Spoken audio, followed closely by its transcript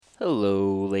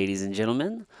Hello, ladies and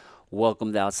gentlemen.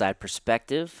 Welcome to Outside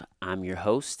Perspective. I'm your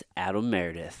host, Adam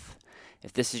Meredith.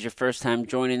 If this is your first time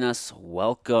joining us,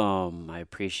 welcome. I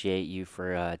appreciate you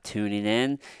for tuning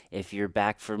in. If you're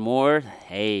back for more,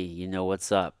 hey, you know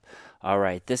what's up. All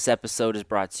right, this episode is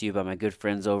brought to you by my good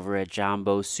friends over at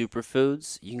Jumbo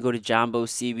Superfoods. You can go to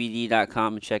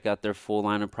JumboCBD.com and check out their full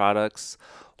line of products.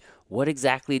 What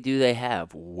exactly do they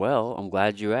have? Well, I'm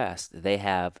glad you asked. They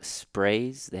have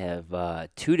sprays. They have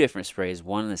two different sprays.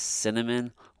 One is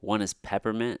cinnamon, one is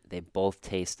peppermint. They both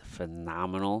taste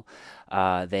phenomenal.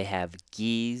 They have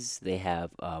geese. They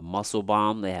have muscle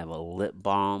balm. They have a lip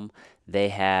balm. They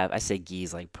have, I say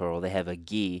geese like pearl. They have a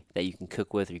ghee that you can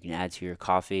cook with or you can add to your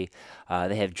coffee.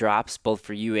 They have drops both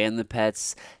for you and the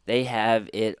pets. They have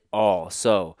it all.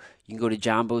 So you can go to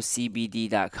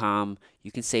JumboCBD.com.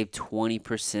 You can save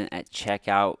 20% at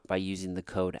checkout by using the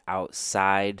code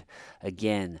OUTSIDE.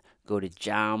 Again, go to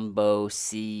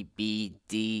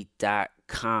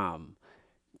JumboCBD.com.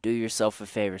 Do yourself a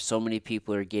favor. So many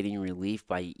people are getting relief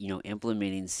by,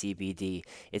 implementing CBD.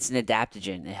 It's an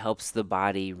adaptogen. It helps the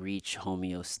body reach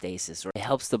homeostasis, or it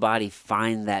helps the body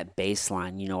find that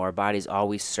baseline. Our body's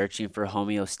always searching for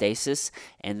homeostasis,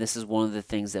 and this is one of the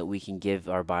things that we can give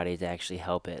our body to actually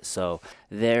help it. So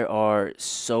there are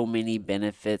so many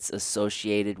benefits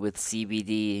associated with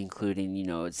CBD, including,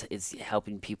 it's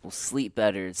helping people sleep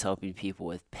better. It's helping people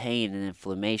with pain and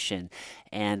inflammation.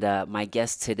 And my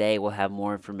guest today will have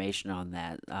more information on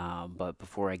that. But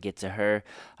before I get to her,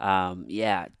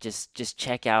 just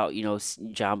check out,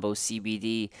 Jumbo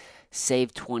CBD.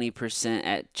 Save 20%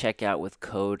 at checkout with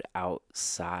code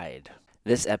OUTSIDE.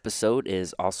 This episode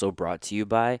is also brought to you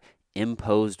by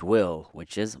Imposed Will,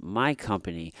 which is my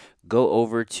company. Go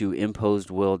over to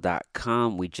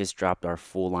imposedwill.com. We just dropped our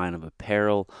full line of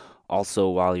apparel. Also,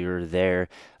 while you're there,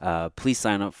 please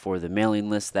sign up for the mailing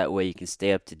list. That way you can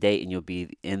stay up to date and you'll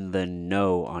be in the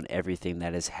know on everything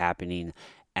that is happening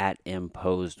at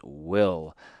Imposed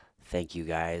Will. Thank you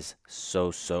guys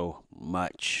so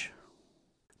much.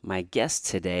 My guest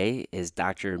today is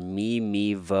Dr.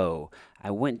 Mimi Vo. I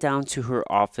went down to her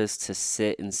office to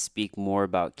sit and speak more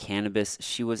about cannabis.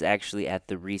 She was actually at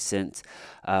the recent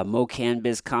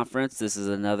MoCannBiz conference. This is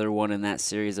another one in that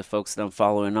series of folks that I'm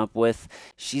following up with.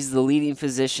 She's the leading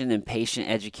physician and patient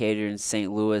educator in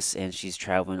St. Louis, and she's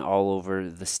traveling all over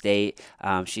the state.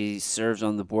 She serves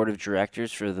on the board of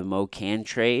directors for the MoCann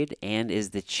Trade and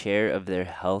is the chair of their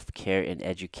healthcare and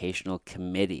educational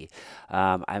committee.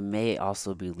 I may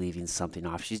also be leaving something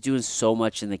off. She's doing so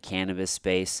much in the cannabis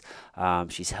space.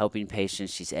 She's helping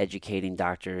patients, she's educating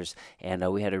doctors, and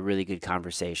we had a really good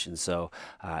conversation. So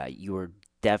you are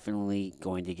definitely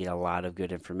going to get a lot of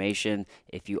good information.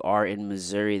 If you are in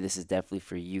Missouri, this is definitely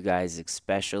for you guys,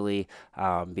 especially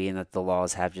being that the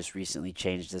laws have just recently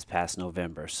changed this past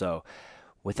November. So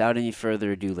without any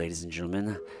further ado, ladies and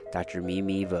gentlemen, Dr.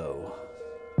 Mimi Vo.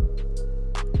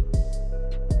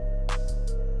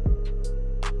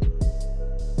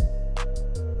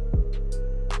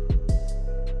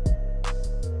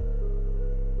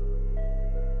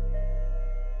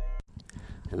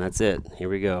 And that's it. Here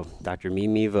we go. Dr.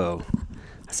 Mimi Vo.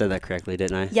 I said that correctly,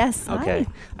 didn't I? Yes. Okay.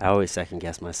 Hi. I always second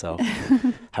guess myself.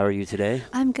 How are you today?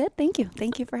 I'm good. Thank you.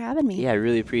 Thank you for having me. Yeah, I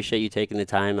really appreciate you taking the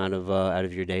time out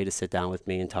of your day to sit down with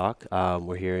me and talk.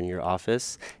 We're here in your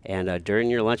office and during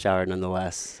your lunch hour,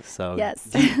 nonetheless. So Yes.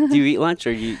 do you eat lunch,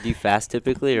 or do you fast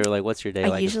typically, or like what's your day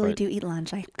like? I usually do eat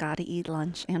lunch. I gotta eat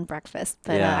lunch and breakfast,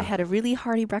 but Yeah. I had a really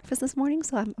hearty breakfast this morning,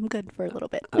 so I'm good for a little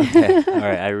bit. Okay. All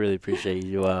right. I really appreciate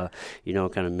you,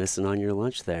 kind of missing on your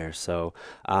lunch there. So,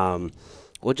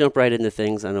 we'll jump right into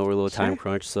things. I know we're a little time Sure.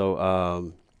 crunch,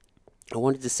 so I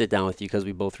wanted to sit down with you because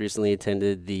we both recently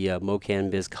attended the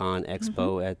MoCannBiz Con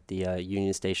Expo at the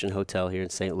Union Station Hotel here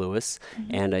in St. Louis,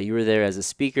 and you were there as a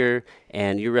speaker,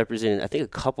 and you're representing, I think, a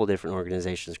couple different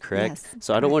organizations, correct? Yes,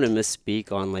 So I don't want to correct.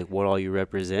 misspeak on like what all you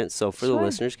represent. So for the Sure.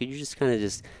 listeners, could you just kind of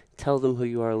just tell them who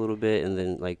you are a little bit, and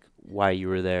then like why you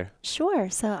were there? Sure.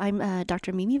 So I'm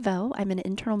Dr. Mimi Vo. I'm an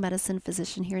internal medicine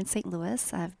physician here in St.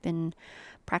 Louis. I've been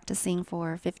practicing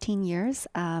for 15 years,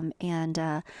 and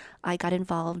I got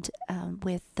involved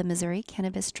with the Missouri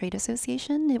Cannabis Trade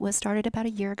Association. It was started about a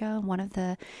year ago. I'm one of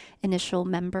the initial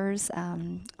members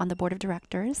on the board of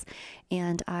directors,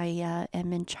 and I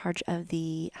am in charge of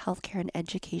the Healthcare and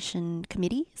Education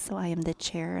Committee. So I am the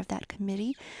chair of that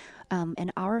committee.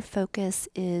 And our focus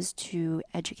is to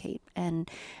educate, and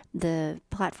the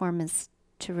platform is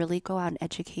to really go out and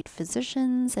educate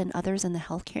physicians and others in the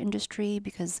healthcare industry,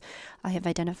 because I have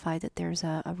identified that there's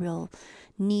a real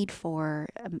need for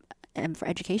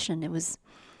education. It was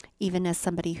even as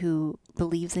somebody who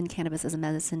believes in cannabis as a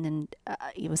medicine, and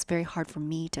it was very hard for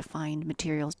me to find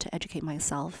materials to educate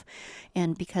myself.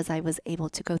 And because I was able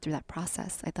to go through that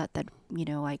process, I thought that,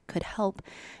 I could help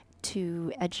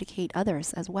to educate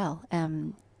others as well.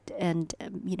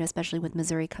 Especially with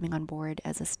Missouri coming on board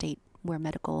as a state where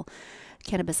medical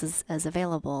cannabis is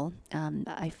available,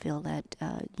 I feel that,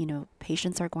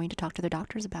 patients are going to talk to their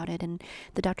doctors about it, and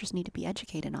the doctors need to be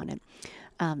educated on it.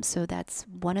 So that's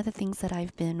one of the things that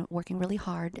I've been working really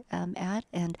hard at.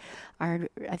 And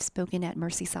I've spoken at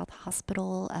Mercy South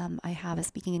Hospital. I have a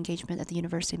speaking engagement at the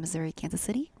University of Missouri, Kansas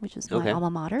City, which is my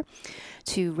alma mater,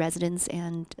 to residents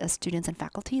and students and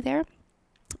faculty there.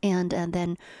 And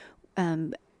then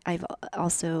I've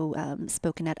also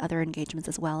spoken at other engagements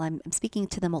as well. I'm speaking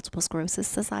to the Multiple Sclerosis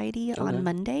Society on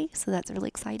Monday, so that's really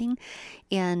exciting.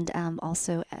 And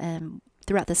also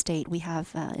throughout the state, we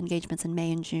have engagements in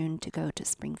May and June to go to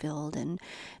Springfield and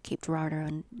Cape Girardeau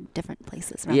and different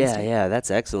places around the state. Yeah,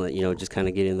 that's excellent. Just kind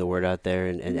of getting the word out there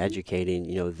and educating,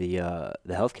 the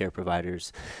healthcare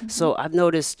providers. So I've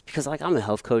noticed, because I'm a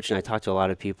health coach and I talk to a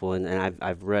lot of people, and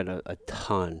I've read a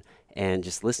ton. And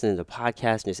just listening to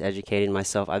podcasts and just educating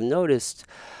myself, I've noticed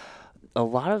a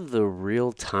lot of the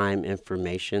real-time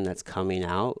information that's coming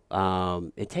out,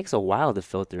 it takes a while to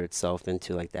filter itself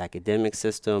into the academic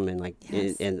system, and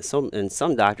Yes. and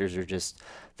some doctors are just,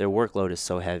 their workload is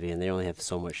so heavy and they only have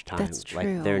so much time. That's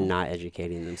true. They're not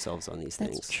educating themselves on these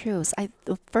That's things. true.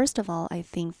 So first of all, I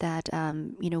think that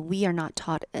we are not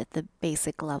taught at the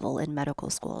basic level in medical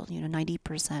school.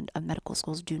 90% of medical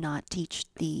schools do not teach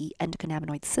the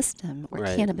endocannabinoid system or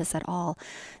Right. cannabis at all,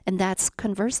 and that's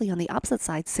conversely on the opposite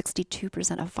side.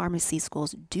 62% of pharmacy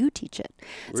schools do teach it.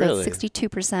 So Really? it's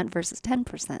 62% versus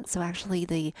 10%. So actually,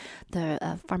 the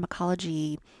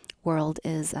pharmacology world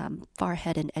is far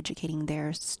ahead in educating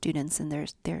their students and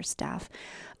their staff.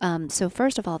 So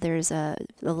first of all, there's a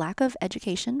lack of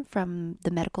education from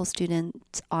the medical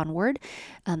students onward.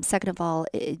 Second of all,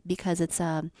 because it's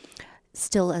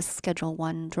still a Schedule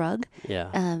I drug,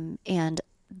 Yeah. and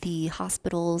the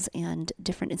hospitals and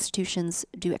different institutions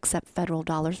do accept federal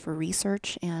dollars for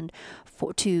research and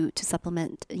to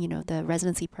supplement, the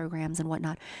residency programs and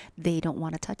whatnot. They don't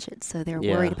want to touch it, so they're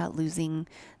worried about losing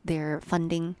their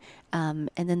funding. And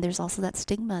then there's also that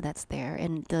stigma that's there,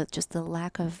 and the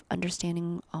lack of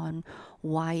understanding on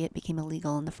why it became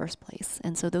illegal in the first place.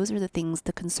 And so those are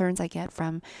the concerns I get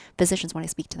from physicians when I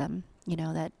speak to them.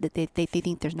 That they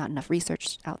think there's not enough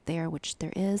research out there, which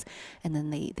there is, and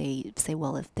then they say,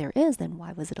 well, if there is, then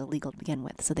why was it illegal to begin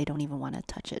with? So they don't even want to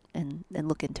touch it and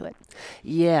look into it.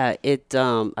 Yeah,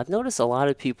 I've noticed a lot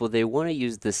of people, they want to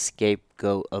use the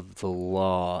scapegoat of the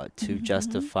law to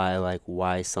justify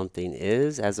why something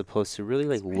is, as opposed to really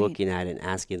That's right. looking at it and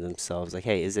asking themselves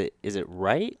hey, is it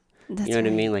right? That's You know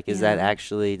what I mean? right. Is that Yeah.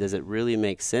 actually, does it really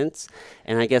make sense?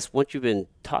 And I guess once you've been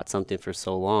taught something for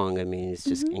so long, it's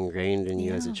just ingrained in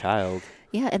you as a Yeah. child.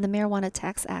 Yeah, and the Marijuana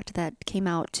Tax Act that came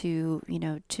out to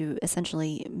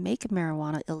essentially make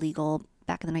marijuana illegal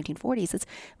back in the 1940s, it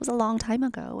was a long time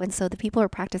ago. And so the people who are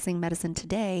practicing medicine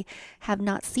today have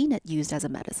not seen it used as a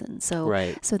medicine. So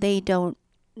Right. so they don't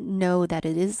know that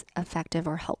it is effective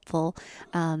or helpful.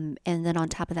 And then on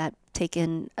top of that, take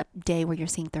in a day where you're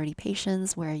seeing 30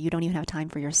 patients, where you don't even have time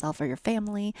for yourself or your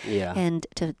family. Yeah. And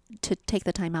to take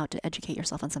the time out to educate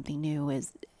yourself on something new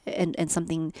and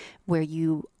something where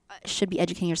you should be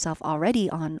educating yourself already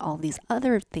on all these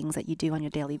other things that you do on your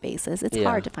daily basis. It's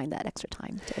hard to find that extra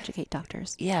time to educate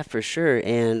doctors. Yeah, for sure.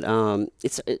 And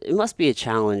it must be a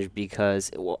challenge because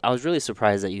I was really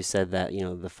surprised that you said that,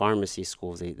 the pharmacy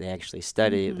schools, they actually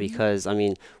study it, because,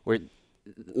 and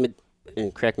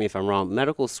correct me if I'm wrong,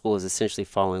 medical school is essentially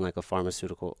following a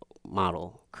pharmaceutical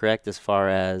model, correct? As far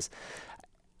as,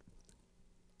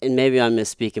 and maybe I'm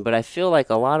misspeaking, but I feel like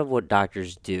a lot of what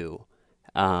doctors do,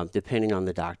 depending on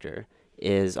the doctor,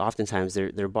 is oftentimes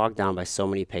they're bogged down by so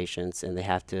many patients, and they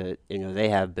have to, they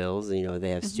have bills, they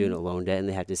have student loan debt, and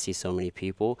they have to see so many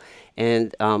people.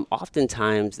 And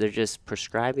oftentimes they're just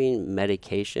prescribing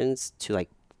medications to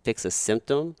fix a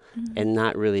symptom and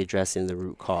not really addressing the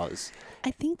root cause. I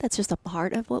think that's just a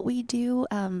part of what we do.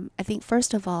 I think,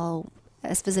 first of all,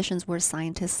 as physicians, we're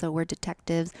scientists, so we're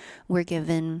detectives. We're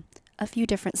given a few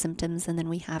different symptoms, and then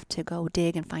we have to go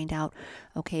dig and find out,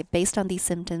 okay, based on these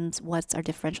symptoms, what's our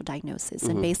differential diagnosis?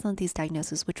 And based on these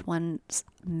diagnoses, which ones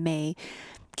may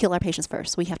kill our patients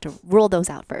first? We have to rule those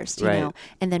out first, you know,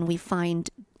 and then we find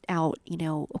out,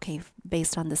 okay,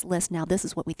 based on this list, now this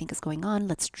is what we think is going on.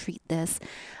 Let's treat this.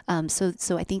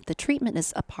 So I think the treatment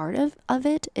is a part of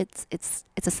it. It's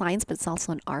a science, but it's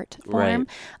also an art form.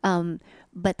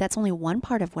 But that's only one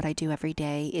part of what I do every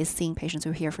day, is seeing patients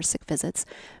who are here for sick visits.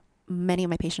 many of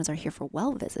my patients are here for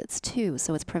well visits too.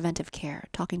 So it's preventive care,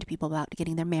 talking to people about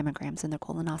getting their mammograms and their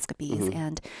colonoscopies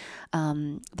and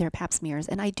their pap smears.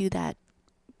 And I do that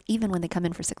even when they come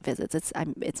in for sick visits.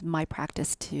 It's my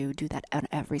practice to do that on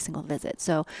every single visit.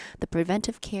 So the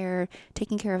preventive care,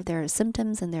 taking care of their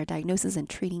symptoms and their diagnosis and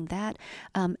treating that,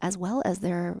 as well as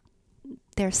their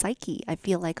psyche. I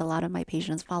feel like a lot of my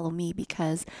patients follow me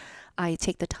because I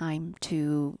take the time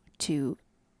to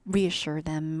reassure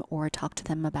them or talk to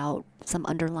them about some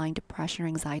underlying depression or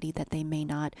anxiety that they may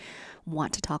not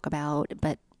want to talk about,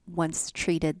 but once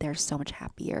treated, they're so much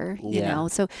happier, you know?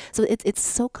 So it's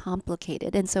so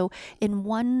complicated. And so in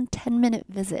one 10-minute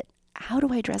visit, how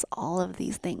do I address all of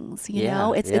these things? You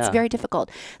know, it's very difficult.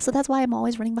 So that's why I'm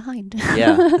always running behind.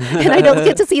 Yeah. And I don't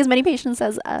get to see as many patients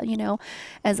as,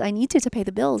 as I need to pay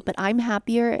the bills, but I'm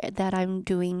happier that I'm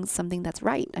doing something that's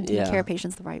right. I'm taking care of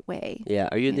patients the right way. Yeah.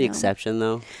 Are you the exception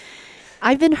though?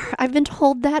 I've been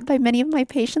told that by many of my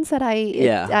patients that I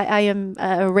am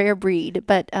a rare breed,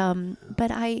 but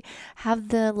I have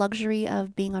the luxury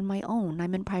of being on my own.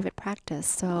 I'm in private practice,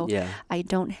 so I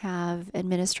don't have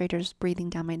administrators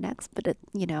breathing down my neck. But at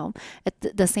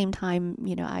the same time,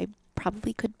 I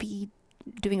probably could be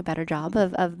doing a better job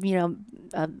of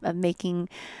making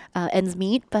ends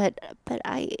meet. But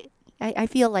I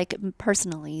feel like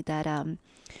personally that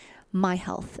my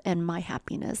health and my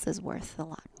happiness is worth a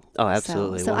lot. Oh,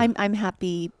 absolutely. So I'm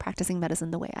happy practicing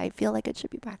medicine the way I feel like it should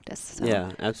be practiced. So.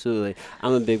 Yeah, absolutely.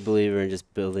 I'm a big believer in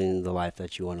just building the life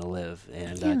that you want to live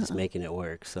and just making it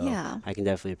work. So I can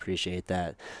definitely appreciate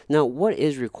that. Now, what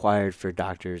is required for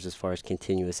doctors as far as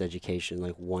continuous education,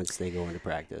 like once they go into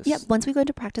practice? Yeah, once we go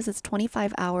into practice, it's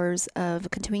 25 hours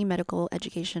of continuing medical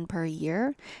education per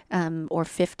year, or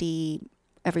 50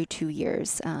 every 2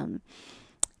 years.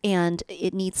 And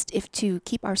it needs, if to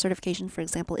keep our certification, for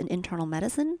example, in internal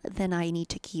medicine, then I need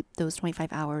to keep those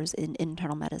 25 hours in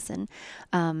internal medicine.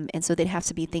 And so they'd have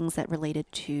to be things that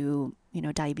related to,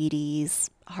 diabetes,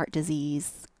 heart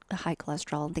disease, high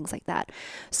cholesterol, and things like that.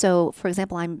 So, for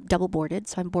example, I'm double boarded,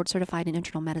 so I'm board certified in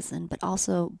internal medicine, but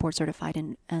also board certified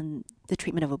in the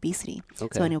treatment of obesity.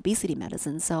 Okay. So in obesity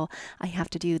medicine, so I have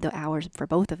to do the hours for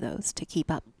both of those to keep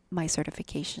up my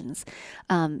certifications.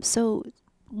 So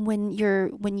when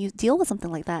you deal with something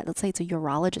like that, let's say it's a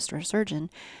urologist or a surgeon,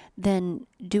 then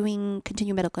doing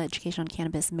continuing medical education on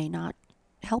cannabis may not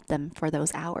help them for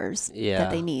those hours that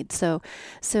they need. So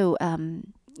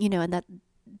and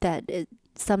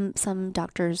some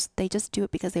doctors, they just do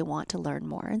it because they want to learn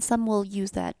more, and some will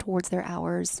use that towards their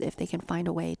hours if they can find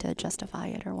a way to justify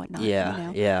it or whatnot.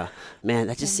 Yeah. Man,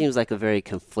 that just seems like a very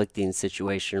conflicting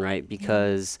situation, right?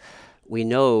 Because we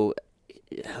know,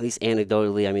 at least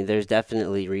anecdotally, I mean, there's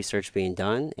definitely research being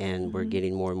done, and we're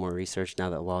getting more and more research now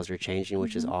that laws are changing,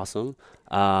 which is awesome.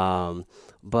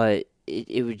 But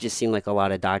it would just seem like a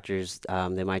lot of doctors,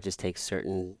 they might just take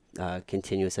certain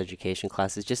continuous education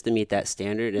classes just to meet that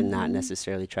standard and not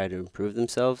necessarily try to improve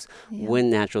themselves when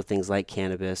natural things like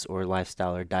cannabis or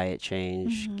lifestyle or diet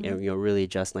change, and, really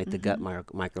adjust, like the gut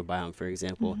microbiome, for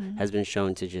example, has been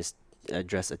shown to just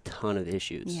address a ton of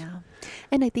issues. Yeah.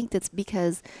 And I think that's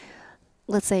because,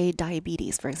 let's say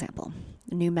diabetes, for example,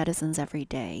 new medicines every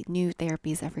day, new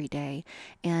therapies every day.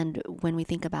 And when we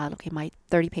think about, okay, my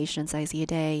 30 patients I see a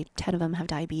day, 10 of them have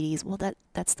diabetes. Well,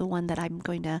 that's the one that I'm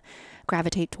going to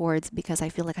gravitate towards because I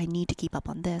feel like I need to keep up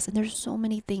on this. And there's so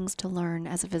many things to learn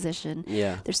as a physician.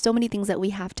 Yeah. There's so many things that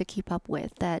we have to keep up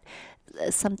with, that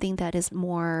something that is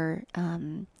more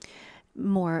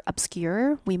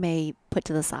obscure, we may put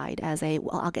to the side as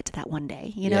I'll get to that one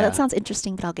day. That sounds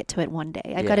interesting, but I'll get to it one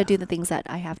day. I've got to do the things that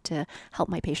I have to help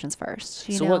my patients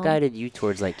first. So what guided you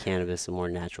towards like cannabis and more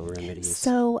natural remedies?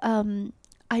 So,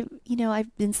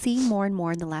 I've been seeing more and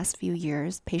more in the last few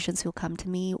years patients who come to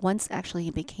me. Once actually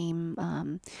it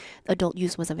became adult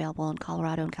use was available in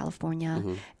Colorado and California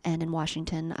and in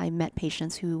Washington. I met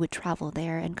patients who would travel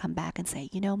there and come back and say,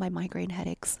 my migraine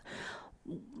headaches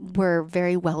were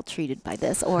very well treated by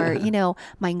this, or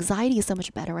my anxiety is so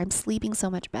much better, I'm sleeping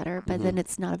so much better, but then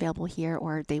it's not available here.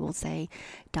 Or they will say,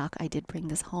 doc, I did bring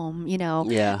this home,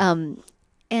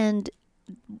 and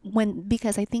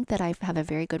because I think that I have a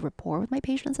very good rapport with my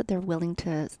patients, that they're willing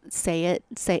to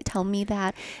tell me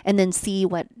that, and then see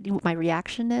what my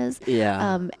reaction is.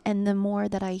 And the more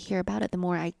that I hear about it, the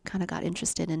more I kind of got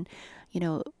interested in,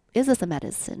 is this a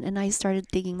medicine? And I started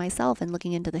digging myself and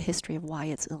looking into the history of why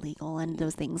it's illegal and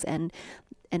those things. And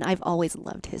I've always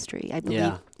loved history. I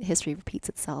believe history repeats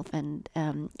itself, and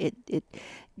it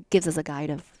gives us a guide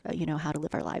of how to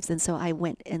live our lives. And so I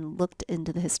went and looked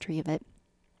into the history of it.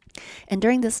 And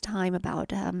during this time,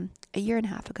 about a year and a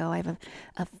half ago, I have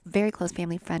a very close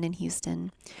family friend in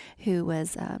Houston who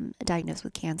was diagnosed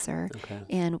with cancer. Okay.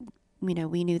 And,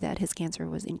 we knew that his cancer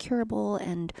was incurable,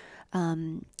 and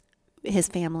his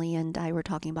family and I were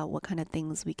talking about what kind of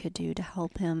things we could do to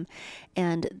help him.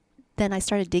 And then I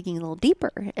started digging a little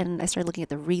deeper, and I started looking at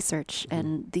the research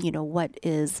and what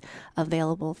is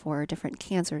available for different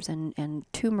cancers and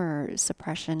tumor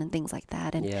suppression and things like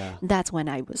that. And that's when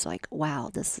I was like, wow,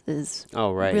 this is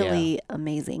really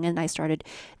amazing. And I started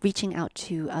reaching out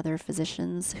to other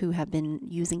physicians who have been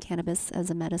using cannabis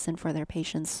as a medicine for their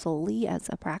patients solely as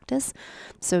a practice.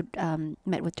 So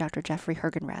met with Dr. Jeffrey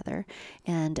Hergenrather,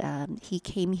 and he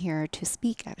came here to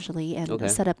speak actually, and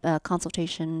set up a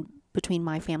consultation between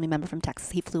my family member from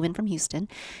Texas. He flew in from Houston,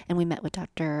 and we met with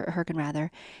Dr. Hergenrather.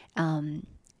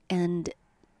 And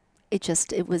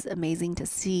it was amazing to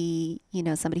see,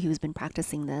 somebody who's been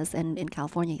practicing this. And in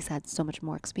California, he's had so much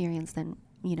more experience than,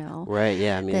 Right,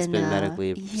 yeah. I mean, it's been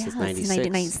medically since 96.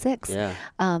 1996. Yeah.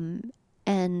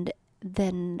 And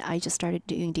then I just started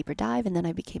doing deeper dive, and then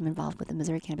I became involved with the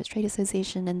Missouri Cannabis Trade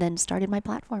Association, and then started my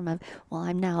platform of,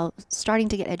 I'm now starting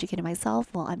to get educated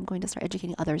myself. I'm going to start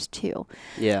educating others too.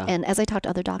 Yeah. And as I talked to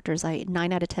other doctors,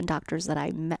 9 out of 10 doctors that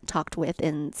I talked with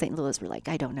in St. Louis were like,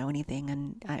 I don't know anything,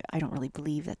 and I don't really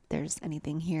believe that there's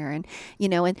anything here. And,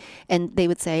 and they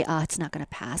would say, it's not going to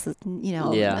pass.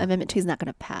 Amendment 2 is not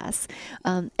going to pass.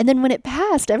 And then when it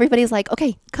passed, everybody's like,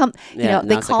 okay, come,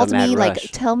 they called me like,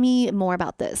 tell me more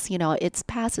about this. It's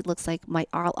passed. It looks like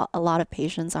a lot of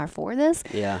patients are for this.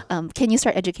 Yeah. Can you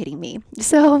start educating me?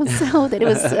 So that it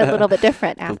was a little bit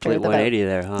different after Complete the 180 vote.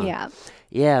 there, huh? Yeah.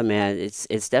 Yeah, man,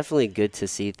 it's definitely good to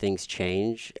see things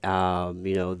change.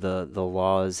 The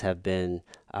laws have been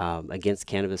against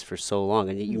cannabis for so long,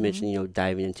 and you mentioned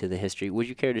diving into the history. Would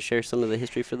you care to share some of the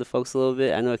history for the folks a little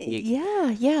bit? I know it can get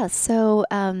Yeah. So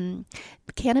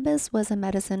cannabis was a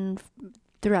medicine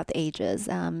throughout the ages,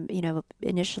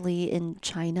 initially in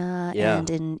China and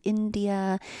in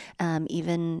India,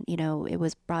 even, it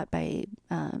was brought by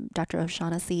Dr.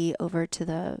 O'Shaughnessy over to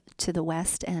the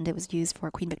West, and it was used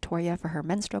for Queen Victoria for her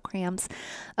menstrual cramps.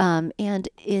 And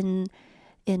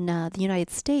in the United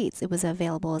States, it was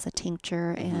available as a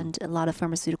tincture, and a lot of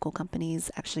pharmaceutical companies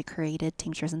actually created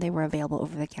tinctures, and they were available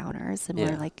over the counter,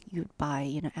 similar like you'd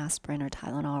buy, aspirin or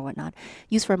Tylenol or whatnot,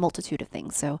 used for a multitude of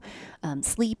things. So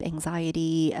sleep,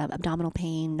 anxiety, abdominal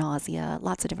pain, nausea,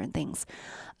 lots of different things.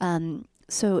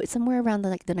 So somewhere around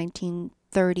the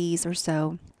 1930s or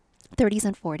so, 30s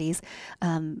and 40s,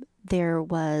 there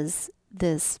was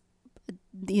this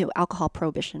alcohol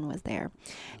prohibition was there.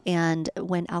 And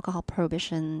when alcohol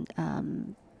prohibition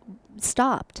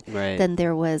stopped, then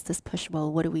there was this push,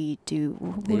 well, what do we do?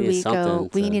 Who do we go?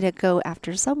 We need to go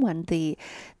after someone. The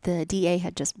DA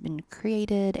had just been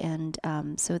created, and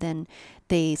so then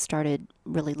they started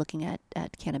really looking at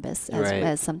cannabis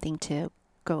as something to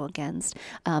go against.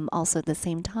 Also, at the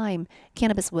same time,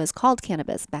 cannabis was called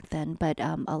cannabis back then, but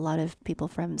a lot of people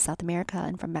from South America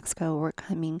and from Mexico were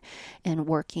coming and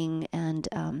working, and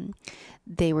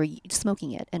they were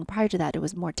smoking it. And prior to that, it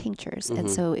was more tinctures,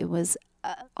 and so it was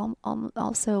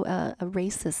also a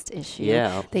racist issue.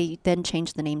 Yeah. They then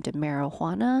changed the name to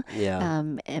marijuana, Yeah.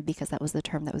 because that was the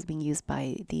term that was being used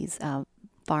by these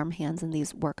farm hands and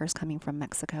these workers coming from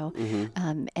Mexico.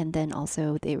 And then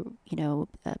also they,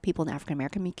 people in the African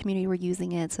American community were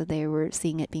using it. So they were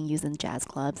seeing it being used in jazz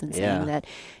clubs and saying that,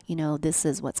 this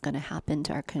is what's going to happen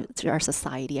to our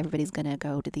society. Everybody's going to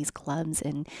go to these clubs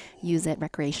and use it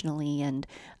recreationally.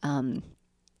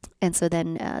 And so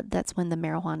then that's when the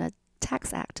Marijuana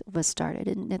Tax Act was started.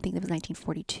 And I think it was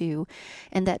 1942.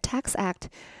 And that Tax Act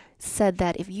said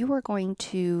that if you were going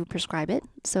to prescribe it,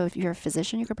 so if you're a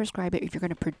physician, you could prescribe it. If you're going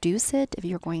to produce it, if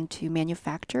you're going to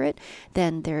manufacture it,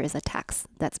 then there is a tax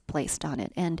that's placed on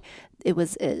it. And it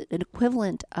was an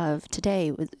equivalent of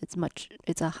today.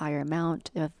 It's a higher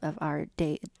amount of our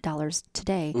dollars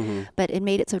today, but it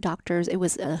made it so doctors, it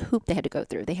was a hoop they had to go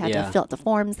through. They had to fill out the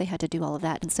forms. They had to do all of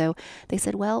that. And so they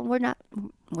said, well,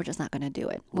 we're just not going to do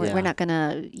it. We're not going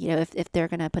to, if they're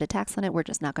going to put a tax on it, we're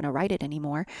just not going to write it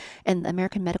anymore. And the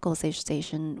American Medical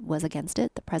Association was against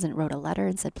it. The president wrote a letter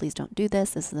and said, please don't do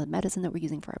this. This is the medicine that we're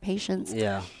using for our patients.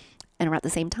 Yeah. And around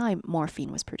the same time,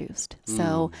 morphine was produced.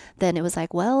 So then it was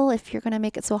like, well, if you're going to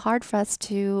make it so hard for us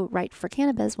to write for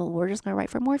cannabis, well, we're just going to write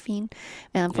for morphine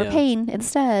for pain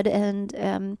instead.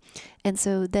 And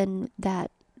so then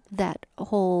that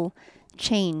whole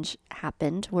change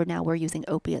happened where now we're using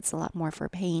opiates a lot more for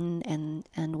pain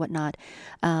and whatnot.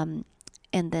 And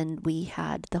then we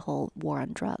had the whole war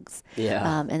on drugs.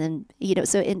 Yeah. And then,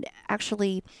 so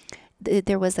actually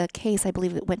there was a case, I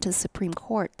believe, that went to the Supreme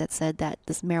Court that said that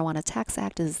this Marijuana Tax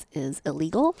Act is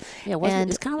illegal. Yeah,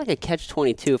 it's kind of like a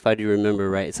catch-22 if I do remember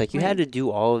right. It's like you had Right. to do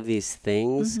all of these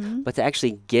things, but to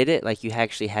actually get it, like you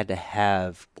actually had to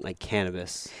have like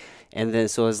cannabis. And then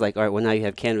so it's like, all right, well now you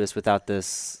have cannabis without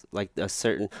this, like a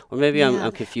certain, or maybe I'm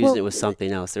Yeah. confusing Well, it with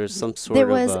something else. There was some sort There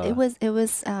of, was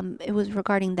it was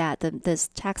regarding that this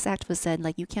tax act was said,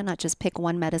 like, you cannot just pick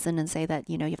one medicine and say that,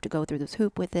 you have to go through this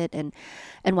hoop with it and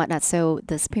whatnot. So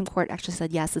the Supreme Court actually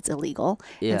said yes, it's illegal,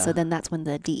 and so yeah, then that's when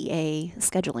the DEA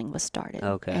scheduling was started.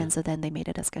 okay, And so then they made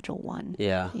it a Schedule 1.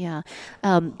 yeah, Yeah,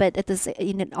 but at this,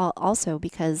 also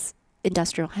because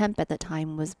industrial hemp at the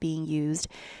time was being used.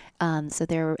 So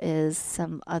there is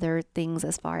some other things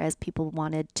as far as people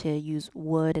wanted to use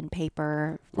wood and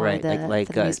paper for right,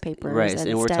 for the newspapers. right,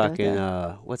 and we're instead of talking,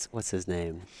 the, what's his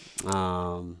name?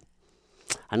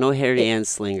 I know Harry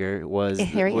Anslinger was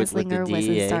Harry with the Anslinger was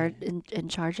DEA. in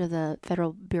charge of the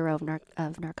Federal Bureau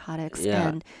of Narcotics Yeah.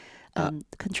 and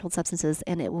Controlled Substances,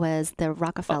 and it was the Oh,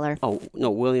 Rockefeller. oh no,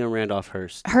 William Randolph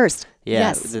Hearst. Hearst. Yeah,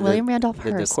 Yes, William Randolph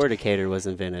the Hearst. decorticator was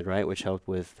invented, right, which helped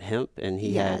with hemp, and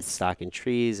he had Yes. stock in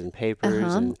trees and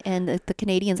papers, And the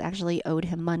Canadians actually owed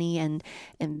him money, and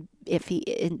if he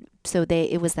so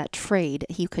it was that trade.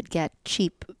 He could get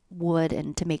cheap wood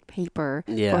and to make paper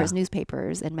for yeah, his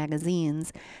newspapers and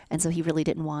magazines, and so he really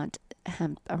didn't want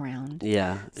hemp around.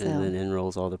 yeah, So and then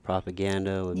enrolls all the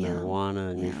propaganda with yeah,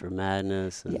 marijuana and yeah, reefer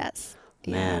madness, and yes,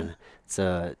 yeah. man, it's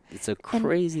a And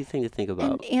crazy thing to think and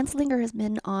about. Anslinger has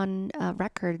been on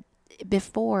record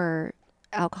before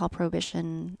alcohol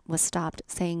prohibition was stopped,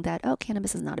 saying that, oh,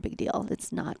 cannabis is not a big deal,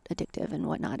 it's not addictive and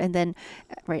whatnot. And then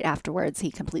right afterwards,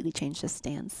 he completely changed his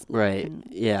stance. Right. And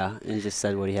Yeah. And just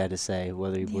said what he had to say,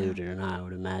 whether he yeah, believed it or not, I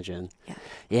would imagine. yeah.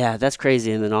 Yeah, that's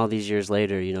crazy. And then all these years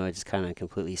later, it just kind of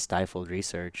completely stifled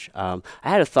research. I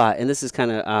had a thought, and this is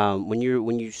kind of when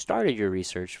you started your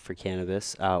research for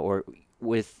cannabis, or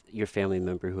with your family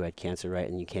member who had cancer, right,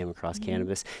 and you came across Mhm.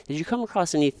 cannabis, did you come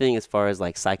across anything as far as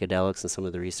like psychedelics and some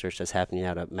of the research that's happening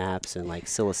out at MAPS and like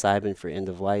psilocybin for end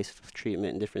of life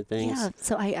treatment and different things? Yeah,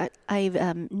 so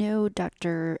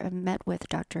met with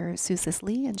Dr. Sue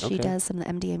Sisley, and she Okay. does some of the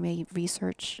MDMA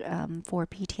research for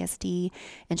PTSD,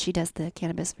 and she does the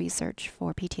cannabis research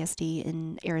for PTSD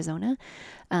in Arizona,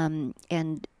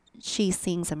 and she's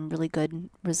seeing some really good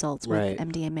results with Right.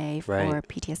 MDMA for Right.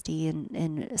 PTSD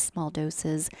in small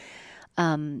doses.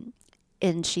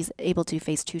 And she's able to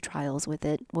phase 2 trials with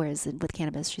it, whereas with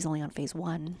cannabis, she's only on phase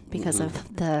 1 because Mhm.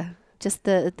 of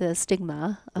the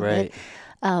stigma of Right.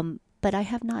 it. But I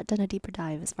have not done a deeper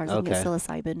dive as far as looking at Okay.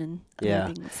 psilocybin and Yeah.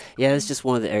 other things. Yeah, it's just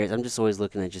one of the areas. I'm just always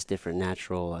looking at just different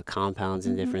natural compounds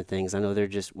and Mhm. different things. I know they're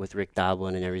just with Rick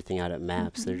Doblin and everything out at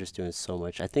MAPS. They're Mhm. just doing so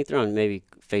much. I think they're on maybe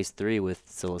phase 3 with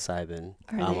psilocybin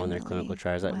Are they on their clinical really?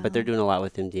 trials. But they're Wow. doing a lot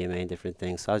with MDMA and different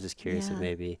things. So I was just curious if Yeah.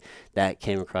 maybe that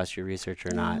came across your research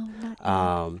or not. No,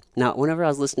 not yet. Now, whenever I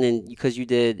was listening, because you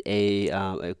did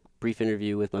a brief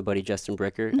interview with my buddy Justin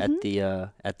Bricker Mhm.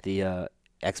 at the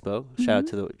Expo. Shout out Mhm.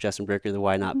 to the Justin Bricker, the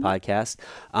Why Not Mhm. podcast.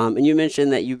 And you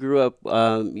mentioned that you grew up,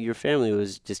 your family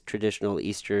was just traditional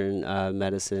Eastern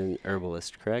medicine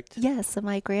herbalist, correct? Yes, so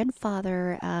my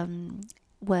grandfather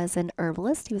was an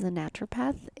herbalist. He was a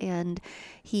naturopath, and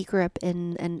he grew up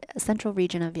in a central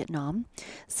region of Vietnam.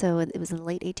 So it was in the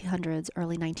late 1800s,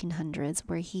 early 1900s,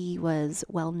 where he was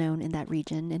well known in that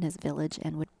region, in his village,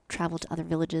 and would travel to other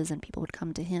villages, and people would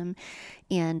come to him.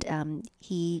 And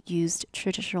he used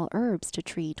traditional herbs to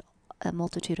treat a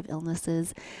multitude of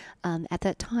illnesses. At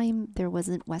that time, there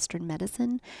wasn't Western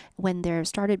medicine. When there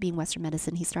started being Western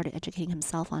medicine, he started educating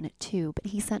himself on it too.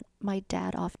 But he sent my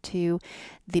dad off to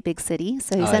the big city.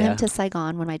 So he Oh, sent him yeah. to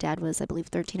Saigon when my dad was, I believe,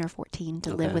 13 or 14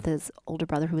 to live Okay. with his older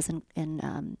brother who was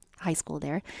in high school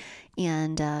there.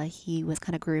 And he was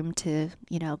kind of groomed to,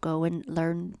 go and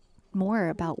learn more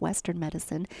about Western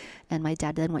medicine. And my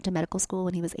dad then went to medical school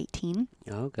when he was 18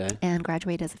 Okay. and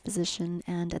graduated as a physician.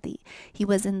 And he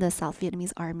was in the South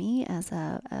Vietnamese Army as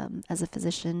a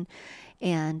physician,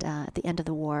 and at the end of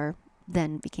the war,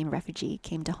 then became a refugee,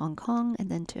 came to Hong Kong and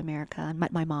then to America, and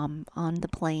met my mom on the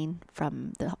plane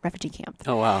from the refugee camp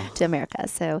Oh, wow. to America.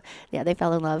 So yeah, they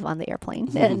fell in love on the airplane,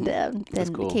 and That's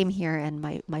then cool. came here. And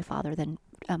my father then.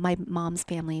 My mom's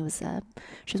family was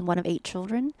she was one of 8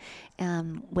 children,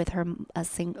 with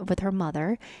her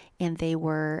mother, and they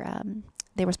were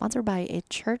sponsored by a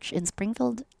church in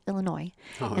Springfield, Illinois,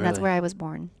 Oh, and that's really? where I was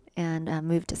born. and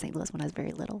moved to St. Louis when I was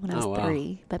very little, when I was Oh, wow.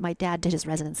 3. But my dad did his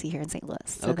residency here in St. Louis,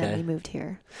 so then Okay. we moved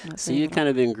here when I was So very you've little. kind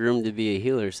of been groomed to be a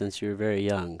healer since you were very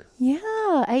young. Yeah,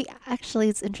 I actually,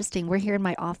 it's interesting. We're here in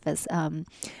my office,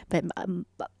 but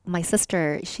my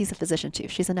sister, she's a physician too.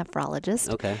 She's a nephrologist.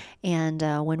 Okay. And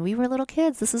when we were little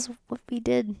kids, this is what we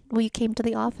did. We came to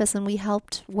the office and we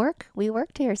helped work. We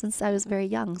worked here since I was very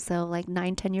young. So like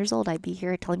 9, 10 years old, I'd be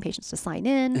here telling patients to sign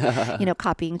in,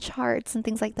 copying charts and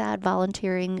things like that,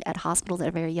 volunteering at hospitals at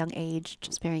a very young age,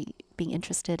 just very being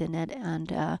interested in it.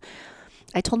 And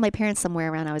I told my parents somewhere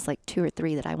around I was like 2 or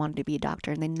 3 that I wanted to be a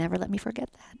doctor, and they never let me forget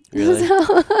that. Really?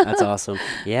 So- That's awesome.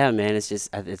 Yeah, man,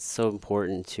 it's so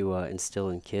important to instill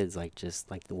in kids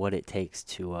just like what it takes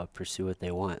to pursue what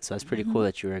they want. So that's pretty cool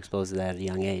that you were exposed to that at a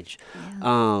young age.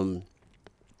 Yeah.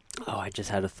 I just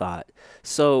had a thought.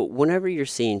 So whenever you're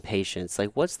seeing patients, like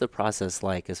what's the process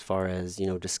like as far as,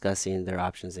 discussing their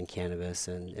options in cannabis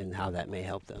and how that may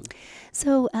help them?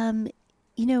 So,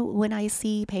 when I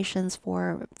see patients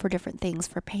for different things,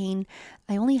 for pain,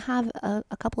 I only have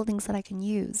a couple of things that I can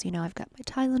use. I've got my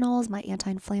Tylenols, my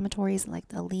anti-inflammatories like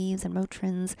the Aleve and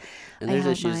Motrins. And I there's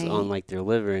have issues on like their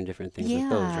liver and different things with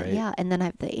those, right? Yeah. And then I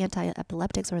have the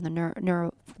anti-epileptics or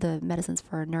the medicines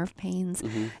for nerve pains.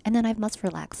 Mm-hmm. And then I have muscle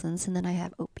relaxants, and then I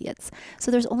have opiates. So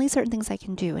there's only certain things I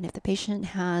can do. And if the patient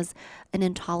has an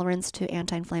intolerance to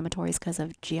anti-inflammatories because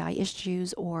of GI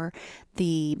issues, or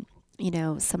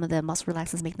some of the muscle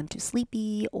relaxants make them too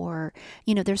sleepy, or,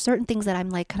 there's certain things that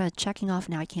I'm like kind of checking off.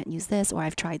 Now I can't use this, or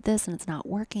I've tried this and it's not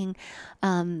working.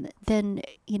 Then,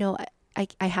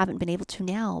 I haven't been able to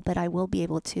now, but I will be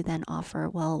able to then offer,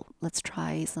 well, let's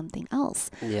try something else.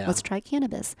 Yeah. Let's try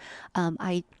cannabis.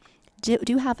 I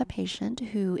do have a patient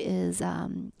who is,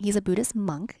 he's a Buddhist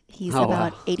monk. He's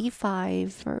about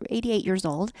 85 or 88 years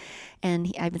old,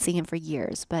 and I've been seeing him for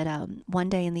years. But one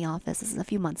day in the office, this is a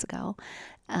few months ago,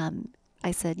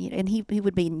 I said, and he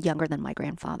would be younger than my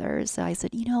grandfather. So I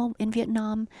said, in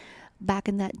Vietnam, back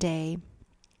in that day,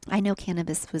 I know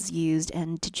cannabis was used,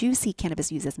 and did you see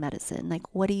cannabis used as medicine? Like,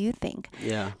 what do you think?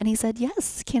 Yeah. And he said,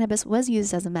 yes, cannabis was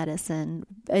used as a medicine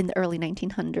in the early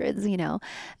 1900s,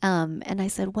 and I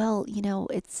said, well,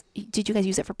 did you guys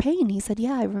use it for pain? He said,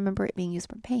 yeah, I remember it being used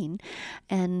for pain.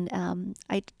 And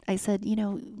I said,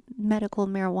 medical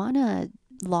marijuana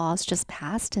laws just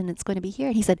passed and it's going to be here.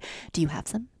 And he said, do you have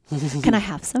some? Can I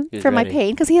have some for my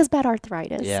pain? Because he has bad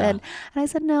arthritis. Yeah. And I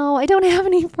said, no, I don't have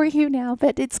any for you now,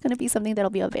 but it's going to be something that'll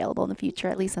be available in the future,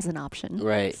 at least as an option.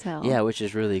 Right. So. Yeah, which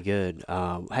is really good.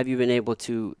 Have you been able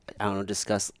to,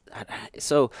 discuss?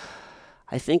 So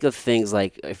I think of things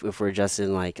like if we're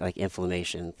adjusting like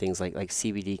inflammation, things like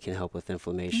CBD can help with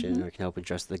inflammation, or can help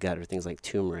address the gut, or things like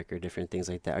turmeric or different things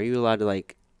like that. Are you allowed to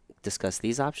discuss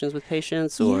these options with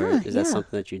patients, or is that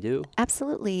something that you do?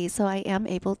 Absolutely. So I am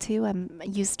able to. I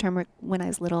used turmeric when I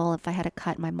was little. If I had a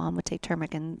cut, my mom would take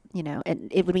turmeric and,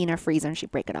 and it would be in her freezer and she'd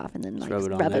break it off and then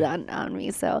rub it on me.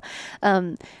 So,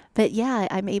 but yeah,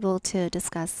 I'm able to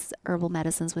discuss herbal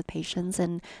medicines with patients,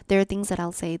 and there are things that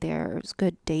I'll say there's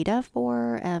good data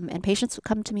for, and patients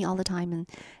come to me all the time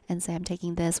and say, I'm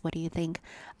taking this, what do you think?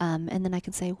 And then I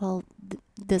can say, well,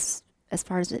 this, as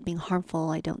far as it being harmful,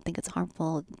 I don't think it's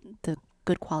harmful. The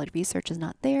good quality research is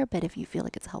not there, but if you feel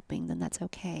like it's helping, then that's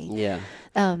okay. Yeah.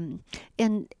 And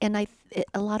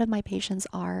a lot of my patients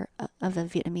are of a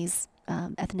Vietnamese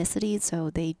ethnicity, so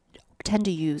they tend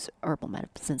to use herbal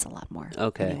medicines a lot more.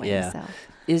 Okay. Anyway, Yeah. So.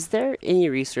 Is there any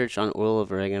research on oil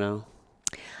of oregano?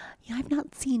 Yeah, I've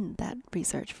not seen that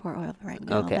research for oil right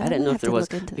now. Okay, I didn't know if there was,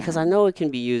 because I know it can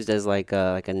be used as like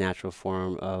a natural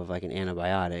form of like an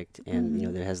antibiotic, and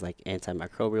that has like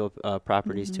antimicrobial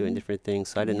properties to it and different things.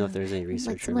 So I didn't know if there's any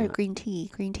research. Like similar to green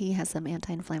tea. Green tea has some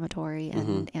anti-inflammatory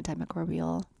and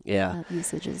antimicrobial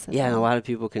usages. Yeah, and a lot of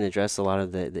people can address a lot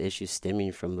of the issues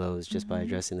stemming from those just by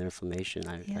addressing their inflammation.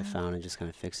 I found, and just kind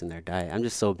of fixing their diet. I'm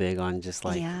just so big on just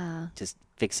just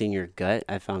fixing your gut.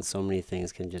 I found so many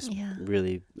things can just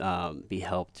really be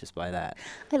helped just by that.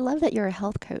 I love that you're a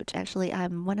health coach. Actually,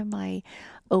 one of my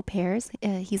au pairs,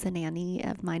 he's a nanny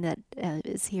of mine that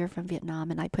is here from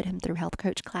Vietnam, and I put him through health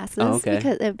coach classes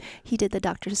because he did the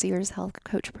Dr. Sears health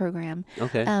coach program.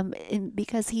 Okay. And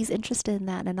because he's interested in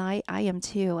that, and I am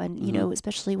too. And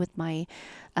especially with my,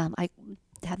 I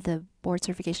had the board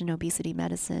certification in obesity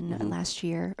medicine last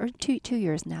year, or two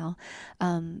years now.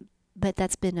 but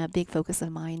that's been a big focus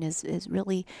of mine is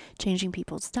really changing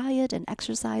people's diet and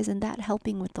exercise, and that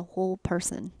helping with the whole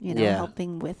person, Yeah.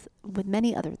 helping with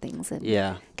many other things, and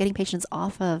Yeah. getting patients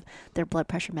off of their blood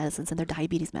pressure medicines and their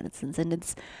diabetes medicines. And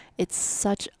it's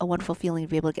such a wonderful feeling to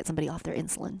be able to get somebody off their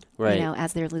insulin, Right.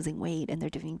 as they're losing weight and they're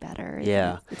doing better.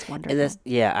 Yeah. It's wonderful. And that's,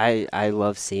 I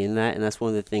love seeing that. And that's one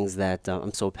of the things that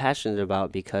I'm so passionate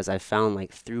about, because I found,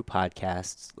 like, through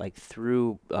podcasts, like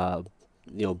through,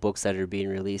 books that are being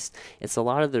released, it's a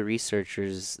lot of the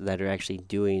researchers that are actually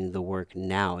doing the work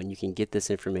now, and you can get this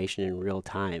information in real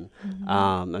time.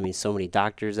 I mean, so many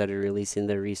doctors that are releasing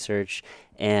their research,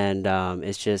 and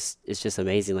it's just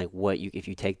amazing, like, if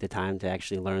you take the time to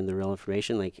actually learn the real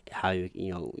information, like how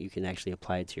you can actually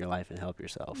apply it to your life and help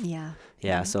yourself. Yeah.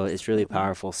 So it's really Absolutely.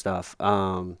 powerful stuff.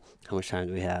 How much time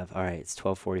do we have? All right, it's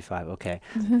 12:45. Okay.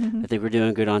 I think we're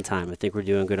doing good on time.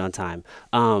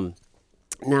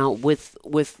 Now, with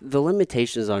the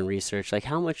limitations on research, like,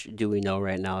 how much do we know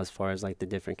right now as far as, like, the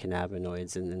different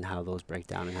cannabinoids and how those break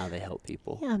down and how they help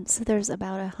people? Yeah, so there's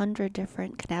about 100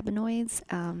 different cannabinoids,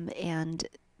 and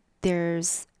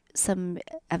there's some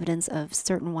evidence of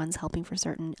certain ones helping for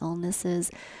certain illnesses.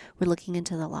 We're looking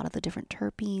into a lot of the different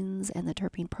terpenes and the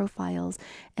terpene profiles,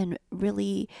 and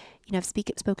really, I've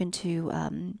spoken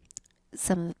to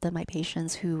some of my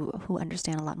patients who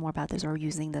understand a lot more about this or are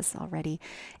using this already,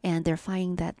 and they're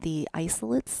finding that the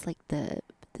isolates, like the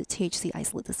THC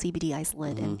isolate, the CBD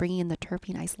isolate, and bringing in the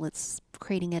terpene isolates,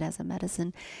 creating it as a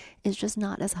medicine, is just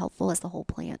not as helpful as the whole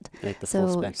plant. Like the full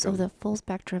spectrum. So the full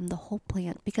spectrum, the whole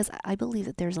plant, because I believe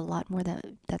that there's a lot more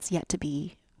that's yet to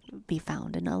be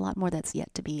found, and a lot more that's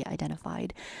yet to be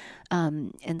identified.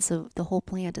 And so the whole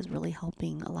plant is really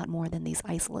helping a lot more than these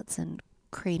isolates and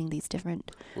creating these different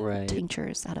Right.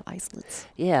 tinctures out of isolates.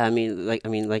 Yeah, I mean,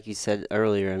 like you said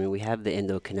earlier, I mean, we have the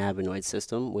endocannabinoid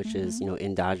system, which is,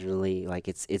 endogenously, like,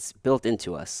 it's built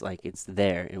into us, like, it's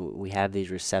there, and we have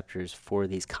these receptors for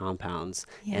these compounds,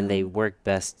 and they work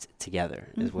best together,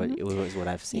 is what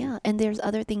I've seen. Yeah, and there's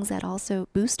other things that also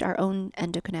boost our own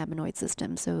endocannabinoid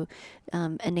system. So,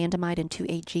 anandamide and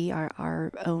 2-AG are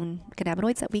our own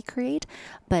cannabinoids that we create,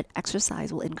 but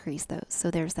exercise will increase those.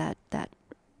 So there's that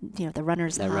the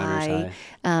runner's That runner's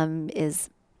high,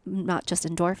 is not just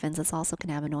endorphins, it's also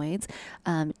cannabinoids.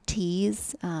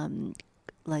 Teas,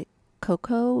 like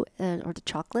cocoa or the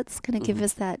chocolates kind of give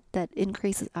us that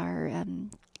increases our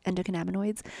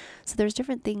endocannabinoids. So there's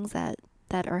different things that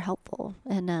are helpful.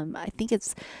 And I think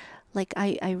it's like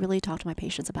I really talk to my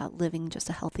patients about living just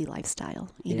a healthy lifestyle,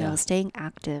 staying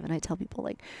active. And I tell people,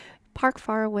 like, park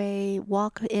far away,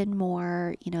 walk in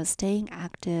more, staying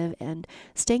active, and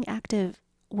staying active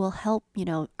will help,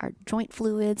 our joint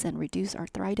fluids and reduce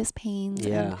arthritis pains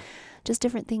and just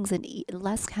different things, and eat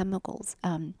less chemicals.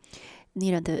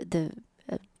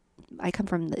 I come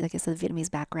from, like I said, the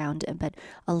Vietnamese background, but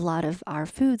a lot of our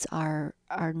foods are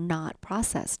not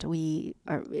processed. We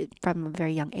are, from a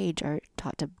very young age, are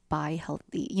taught to buy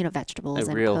healthy, vegetables Like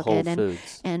and real cook whole it,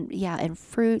 foods. and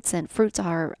fruits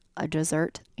are a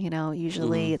dessert.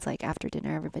 Usually it's like after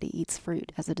dinner, everybody eats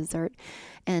fruit as a dessert,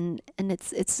 and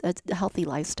it's a healthy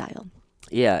lifestyle.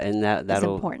 Yeah, and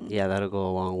that'll important. that'll go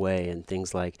a long way, and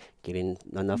things like getting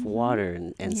enough water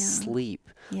and Yeah. sleep.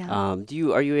 Yeah.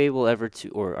 Are you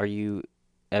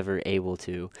ever able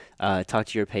to talk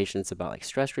to your patients about, like,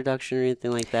 stress reduction or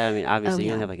anything like that? I mean, obviously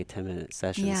you only yeah. have like a 10-minute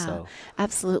session, Yeah, so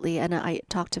absolutely. And I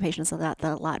talk to patients about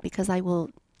that a lot, because I will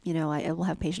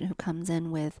have a patient who comes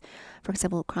in with, for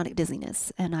example, chronic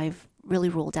dizziness, and I've really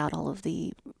ruled out all of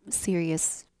the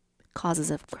serious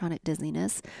causes of chronic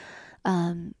dizziness.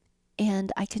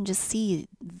 And I can just see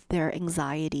their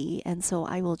anxiety. And so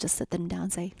I will just sit them down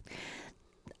and say,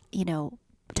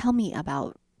 tell me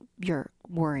about your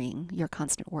worrying, your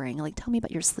constant worrying. Like, tell me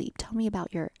about your sleep. Tell me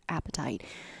about your appetite.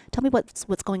 Tell me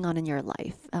what's going on in your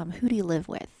life. Who do you live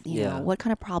with? What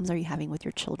kind of problems are you having with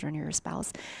your children or your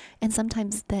spouse? And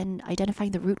sometimes then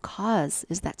identifying the root cause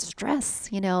is that stress.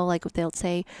 Like, they'll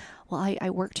say, well,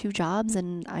 I work 2 jobs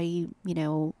and I,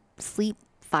 sleep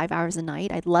 5 hours a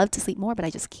night. I'd love to sleep more, but I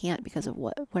just can't because of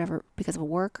because of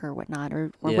work or whatnot,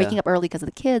 or waking up early because of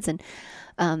the kids, and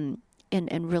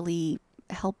really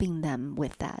helping them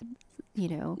with that,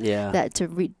 that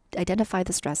to identify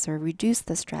the stressor, reduce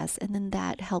the stress, and then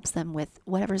that helps them with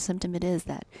whatever symptom it is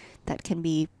that can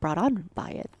be brought on by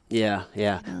it. Yeah.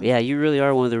 You really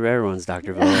are one of the rare ones,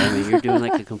 Dr. Vo. I mean, you're doing,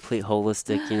 like, a complete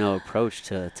holistic, approach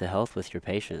to health with your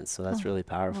patients. So that's really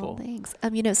powerful. Well, thanks.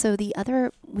 So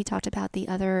we talked about the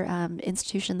other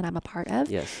institution that I'm a part of.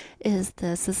 Yes. Is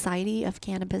the Society of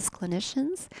Cannabis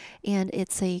Clinicians, and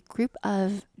it's a group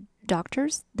of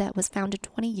doctors that was founded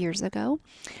 20 years ago,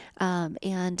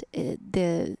 and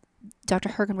Dr.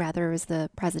 Hergenrather is the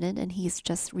president, and he's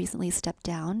just recently stepped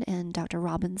down. And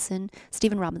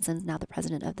Stephen Robinson, is now the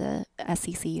president of the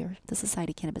SCC, or the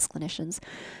Society of Cannabis Clinicians.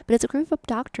 But it's a group of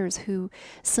doctors who,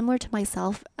 similar to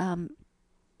myself,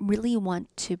 really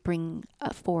want to bring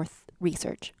forth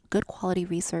research, good quality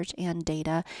research and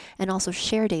data, and also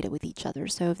share data with each other.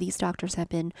 So if these doctors have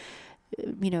been,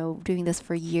 doing this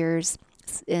for years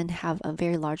and have a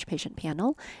very large patient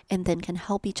panel, and then can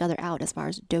help each other out as far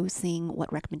as dosing,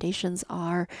 what recommendations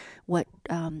are, what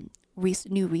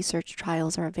new research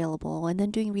trials are available, and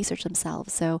then doing research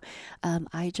themselves. So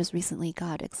I just recently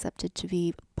got accepted to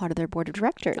be part of their board of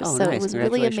directors. Oh, so nice. it was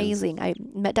really amazing. I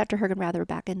met Dr. Hergenrather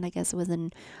back in, I guess it was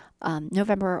in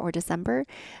November or December,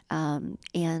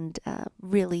 and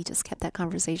really just kept that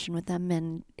conversation with them.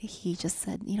 And he just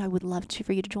said, I would love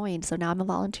for you to join. So now I'm a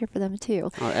volunteer for them too.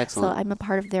 Oh, excellent. So I'm a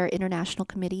part of their international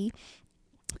committee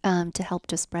to help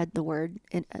to spread the word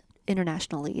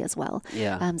internationally as well.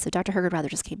 Yeah. So Dr. Hergenrather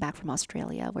just came back from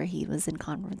Australia, where he was in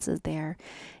conferences there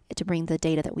to bring the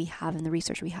data that we have and the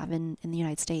research we have in the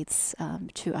United States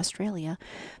to Australia.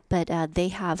 But they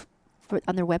have,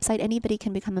 on their website, anybody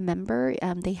can become a member.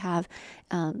 They have,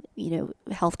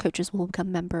 health coaches will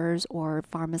become members, or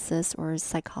pharmacists or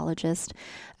psychologists.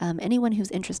 Anyone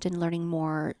who's interested in learning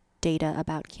more data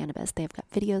about cannabis. They've got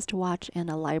videos to watch and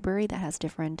a library that has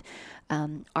different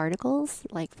articles.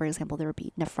 Like, for example, there would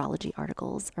be nephrology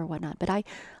articles or whatnot. But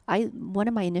one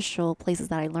of my initial places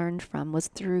that I learned from was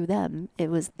through them. It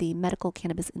was the Medical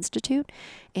Cannabis Institute,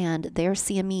 and their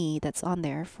CME that's on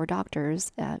there for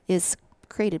doctors is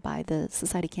created by the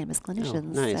Society of Cannabis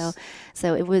Clinicians. Oh, nice.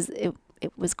 So it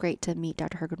was great to meet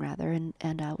Dr. Hergenrather,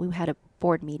 and we had a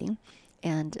board meeting.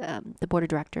 And the board of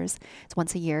directors, it's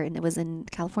once a year, and it was in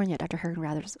California, Dr.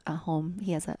 Hergenrather's home.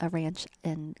 He has a ranch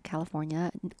in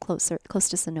California, close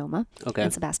to Sonoma,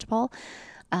 in Sebastopol,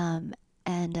 and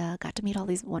got to meet all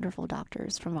these wonderful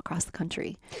doctors from across the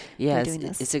country. Yeah, doing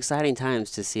this. It's exciting times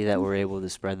to see that we're able to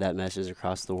spread that message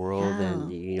across the world, Yeah.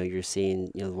 and you're seeing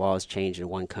the laws change in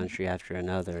one country after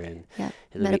another, and Yeah,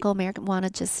 medical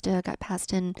marijuana just got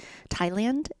passed in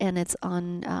Thailand, and it's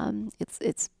on.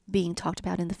 It's being talked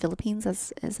about in the Philippines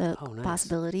as a nice.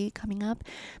 possibility coming up,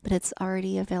 but it's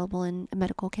already available. In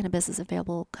medical cannabis is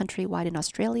available countrywide in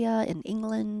Australia, in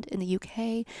England, in the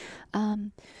UK.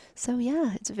 So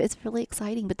yeah, it's really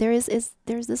exciting. But there's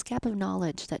this gap of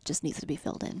knowledge that just needs to be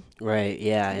filled in. Right.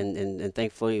 Yeah. And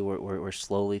thankfully we're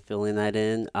slowly filling that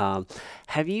in.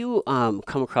 Have you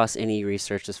come across any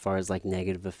research as far as like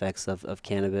negative effects of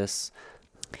cannabis?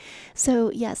 So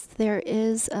yes, there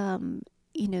is.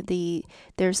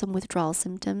 There's some withdrawal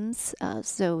symptoms.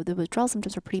 So the withdrawal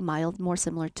symptoms are pretty mild, more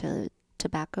similar to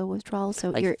tobacco withdrawal.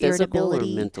 So Like your physical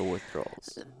irritability, or mental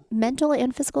withdrawals? mental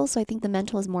and physical. So I think the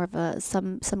mental is more of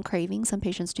some cravings. Some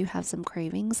patients do have some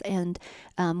cravings, and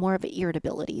more of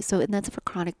irritability. So, and that's for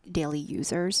chronic daily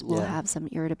users will have some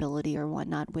irritability or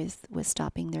whatnot with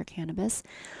stopping their cannabis.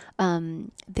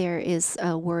 There is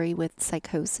a worry with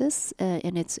psychosis,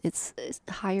 and it's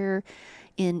higher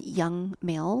in young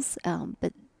males,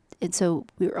 and so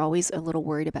we're always a little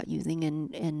worried about using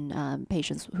in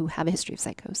patients who have a history of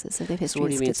psychosis. So they have history So what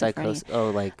do of you mean schizophrenia, psychosis? Oh,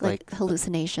 like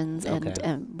hallucinations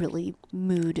and really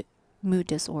mood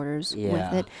disorders with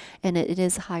Yeah. it. And it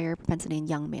is higher propensity in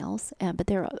young males. But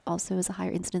there also is a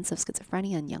higher incidence of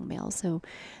schizophrenia in young males. So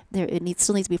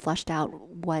still needs to be fleshed out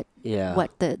what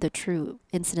the true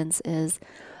incidence is,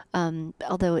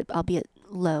 although albeit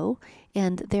low.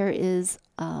 And there is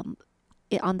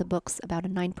on the books about a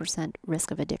 9%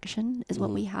 risk of addiction is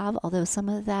what we have, although some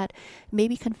of that may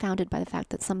be confounded by the fact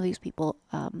that some of these people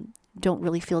don't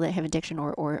really feel they have addiction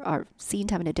or are seen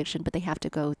to have an addiction, but they have to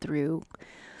go through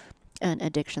an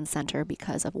addiction center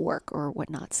because of work or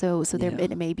whatnot. So there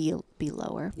it may be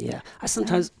lower. Yeah. I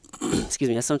sometimes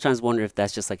I sometimes wonder if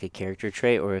that's just like a character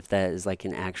trait or if that is like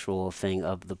an actual thing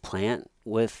of the plant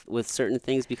with certain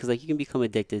things, because like you can become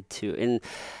addicted to,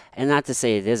 and not to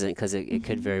say it isn't, because it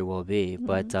could very well be,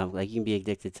 but like you can be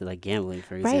addicted to like gambling,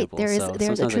 for example. Right,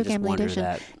 there's a true gambling addiction.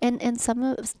 That. And some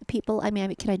of people, I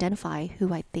can identify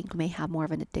who I think may have more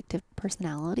of an addictive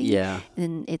personality. Yeah.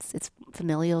 And it's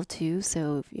familial too.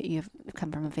 So if you've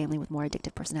come from a family with more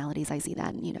addictive personalities, I see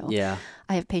that. Yeah.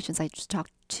 I have patients I just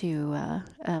talked to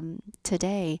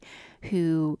today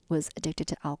who was addicted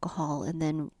to alcohol, and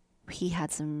then he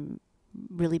had some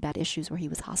really bad issues where he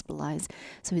was hospitalized,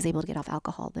 so he was able to get off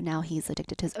alcohol, but now he's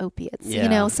addicted to his opiates.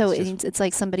 So it's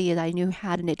like somebody that I knew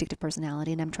had an addictive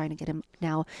personality, and I'm trying to get him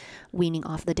now weaning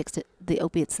off the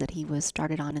opiates that he was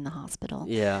started on in the hospital.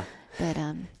 Yeah. But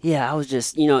yeah, I was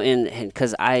just, and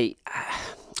because I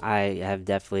I have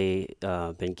definitely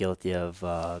been guilty of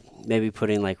maybe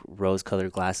putting like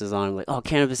rose-colored glasses on, like, oh,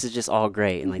 cannabis is just all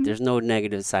great, and like Mhm. there's no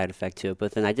negative side effect to it.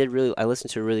 But then I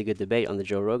listened to a really good debate on the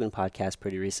Joe Rogan podcast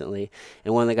pretty recently,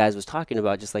 and one of the guys was talking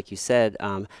about, just like you said,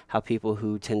 how people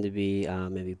who tend to be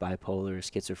maybe bipolar or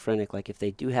schizophrenic, like if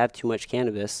they do have too much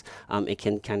cannabis, it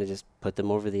can kind of just put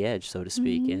them over the edge, so to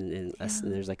speak, Mhm. and Yeah.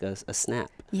 there's like a snap.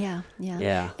 Yeah, yeah.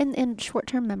 Yeah, And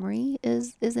short-term memory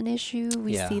is an issue.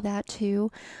 We see yeah, that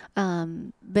too.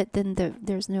 But then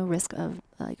there's no risk of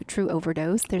like a true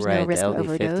overdose. There's no right. The risk of LD50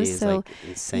 overdose. is So like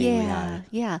insanely yeah, high.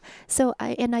 yeah. So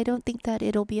I don't think that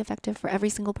it'll be effective for every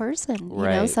single person. You know,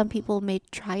 Right. some people may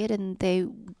try it and they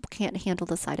can't handle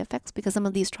the side effects because some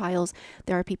of these trials,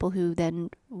 there are people who then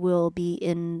will be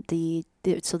in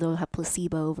so they'll have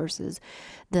placebo versus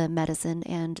the medicine,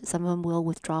 and some of them will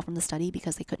withdraw from the study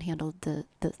because they couldn't handle the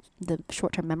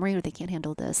short-term memory, or they can't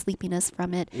handle the sleepiness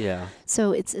from it. Yeah.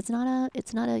 So it's not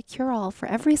a cure-all for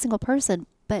every single person,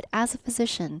 but as a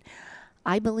physician,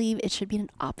 I believe it should be an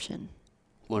option.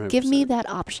 Give me 100%. that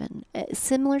option.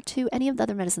 Similar to any of the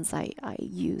other medicines I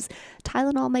use.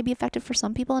 Tylenol may be effective for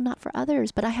some people and not for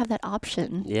others, but I have that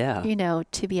option, Yeah.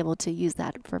 to be able to use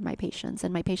that for my patients.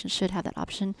 And my patients should have that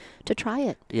option to try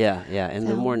it. Yeah, yeah. And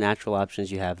the So, more natural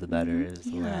options you have, the better is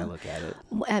the way I yeah. look at it.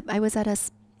 I was at a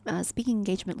speaking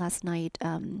engagement last night.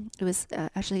 It was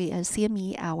actually a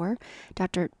CME hour.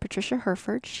 Dr. Patricia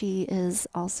Herford, she is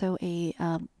also a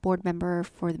board member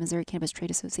for the Missouri Cannabis Trade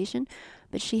Association,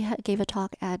 but she gave a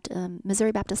talk at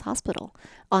Missouri Baptist Hospital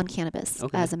on cannabis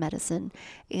Okay. as a medicine.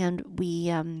 And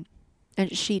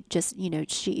and she just,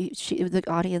 the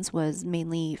audience was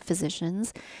mainly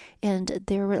physicians, and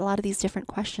there were a lot of these different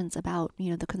questions about,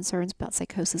 the concerns about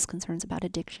psychosis, concerns about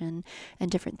addiction, and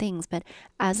different things. But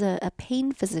as a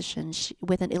pain physician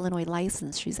with an Illinois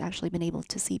license, she's actually been able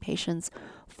to see patients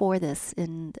for this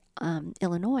in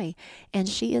Illinois, and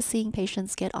she is seeing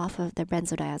patients get off of their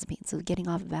benzodiazepines, so getting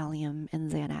off Valium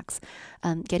and Xanax,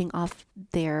 getting off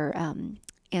their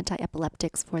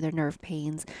anti-epileptics for their nerve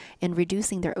pains, and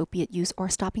reducing their opiate use or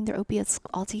stopping their opiates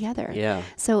altogether. Yeah.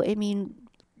 So, I mean,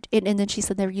 and then she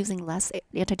said they're using less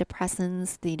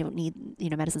antidepressants. They don't need,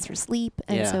 medicines for sleep.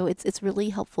 And Yeah. so it's really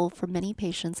helpful for many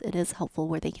patients. It is helpful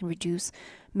where they can reduce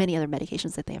many other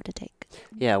medications that they have to take.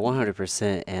 Yeah,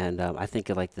 100%. And I think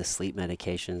of like the sleep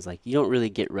medications, like you don't really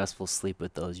get restful sleep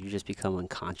with those. You just become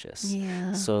unconscious.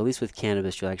 Yeah. So at least with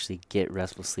cannabis, you'll actually get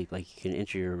restful sleep. Like you can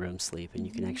enter your REM sleep and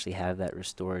you can Mhm. actually have that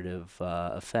restorative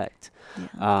effect.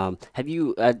 Yeah. Have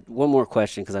you, one more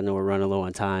question, because I know we're running low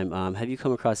on time. Have you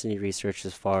come across any research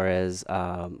as far as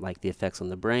like the effects on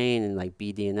the brain and like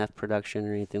BDNF production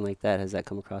or anything like that? Has that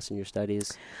come across in your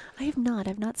studies? I have not.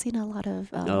 I've not seen a lot of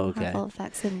Oh, okay. harmful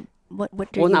effects. And what are Well,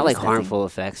 you not like discussing? harmful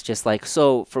effects, just like,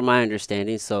 so from my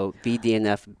understanding, so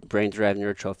BDNF, brain-derived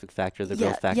neurotrophic factor, the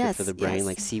growth factor for the brain,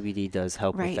 like yes. CBD does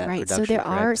help with Right, that right. production, So there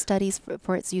are correct? studies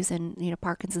for its use in,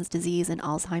 Parkinson's disease and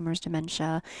Alzheimer's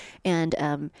dementia, and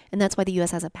that's why the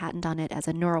U.S. has a patent on it as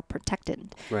a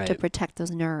neuroprotectant to Right. protect those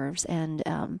nerves. And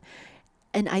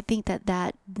I think that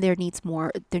there needs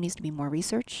to be more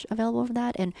research available for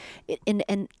that. And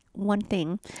one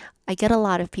thing, I get a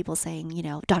lot of people saying,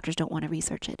 doctors don't want to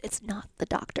research it. It's not the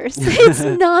doctors. It's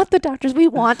not the doctors. We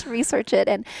want to research it.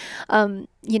 And,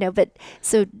 but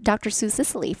so Dr. Sue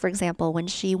Sicily, for example, when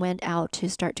she went out to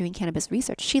start doing cannabis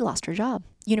research, she lost her job.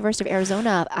 University of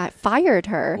Arizona fired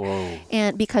her. Whoa.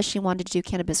 And because she wanted to do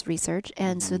cannabis research.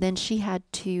 And so then she had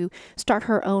to start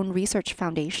her own research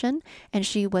foundation, and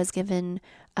she was given,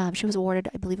 she was awarded,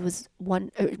 I believe it was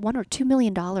 $1 or $2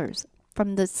 million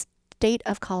from the state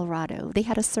of Colorado. They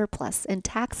had a surplus in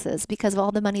taxes because of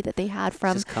all the money that they had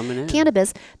from Just coming in.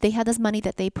 cannabis. They had this money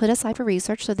that they put aside for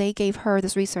research, so they gave her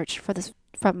this research for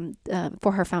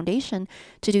her foundation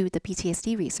to do the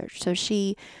PTSD research. So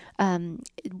she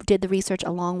did the research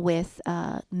along with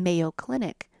Mayo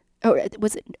Clinic. Or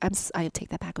was it? I take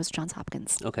that back. It was Johns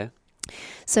Hopkins. Okay.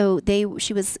 So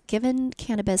she was given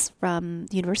cannabis from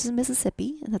the University of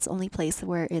Mississippi, and that's the only place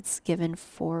where it's given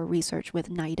for research with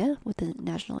NIDA, with the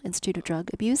National Institute of Drug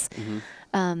Abuse.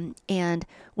 Mm-hmm. And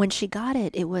when she got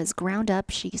it, it was ground up.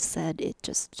 She said it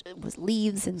was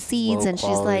leaves and seeds, Low and she's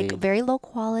like quality. very low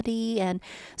quality. And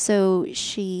so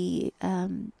she,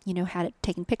 had it,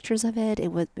 taken pictures of it.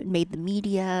 It made the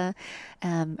media.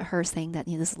 Her saying that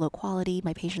this is low quality.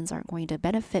 My patients aren't going to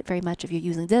benefit very much if you're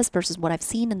using this versus what I've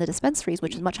seen in the dispensaries,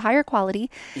 which is much higher quality.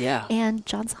 Yeah. And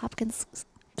Johns Hopkins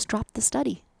dropped the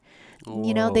study. They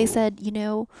Whoa. said,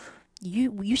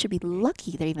 you should be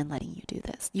lucky they're even letting you do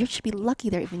this. You should be lucky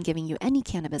they're even giving you any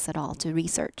cannabis at all to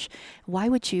research. Why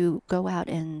would you go out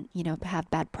and, have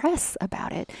bad press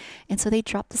about it? And so they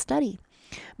dropped the study.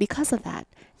 because of that.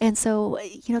 And so,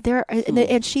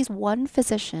 and she's one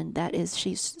physician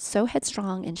she's so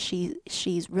headstrong, and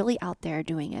she's really out there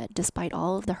doing it despite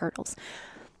all of the hurdles.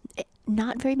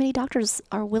 Not very many doctors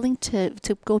are willing to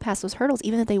go past those hurdles,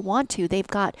 even if they want to. They've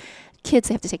got kids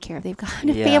they have to take care of. They've got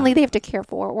a family they have to care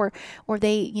for, or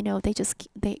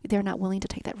they're not willing to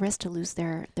take that risk to lose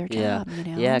their job.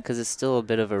 Yeah, because it's still a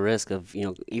bit of a risk of,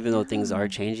 even though things are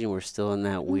changing, we're still in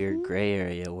that weird gray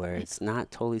area where it's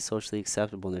not totally socially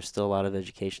acceptable, and there's still a lot of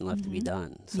education left to be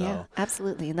done. So. Yeah,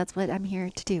 absolutely, and that's what I'm here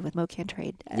to do with MoCan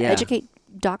Trade. Educate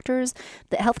doctors,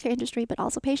 the healthcare industry, but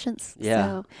also patients.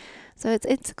 Yeah. So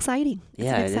it's exciting. It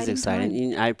is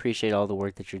exciting. I appreciate all the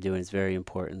work that you're doing. It's very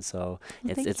important. So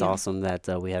it's awesome that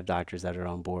we have doctors that are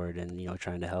on board and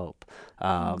trying to help,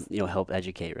 help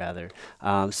educate rather.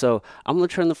 So I'm going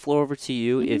to turn the floor over to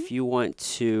you if you want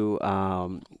to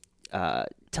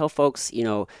tell folks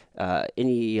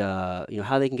any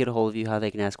how they can get a hold of you, how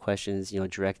they can ask questions,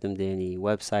 direct them to any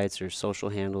websites or social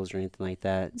handles or anything like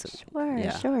that. So,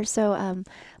 Sure. So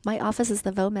my office is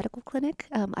the Vo Medical Clinic.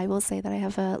 I will say that I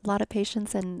have a lot of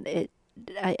patients, and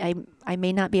I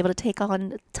may not be able to take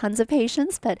on tons of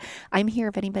patients, but I'm here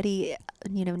if anybody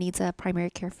needs a primary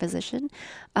care physician.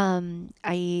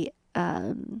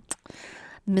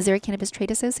 Missouri Cannabis Trade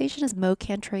Association is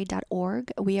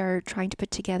mocantrade.org. We are trying to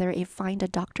put together a Find a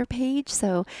Doctor page.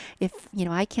 So if,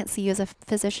 I can't see you as a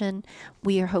physician,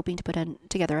 we are hoping to put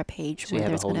together a page where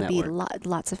there's going to be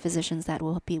lots of physicians that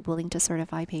will be willing to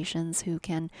certify patients who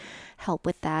can help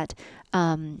with that.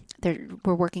 We're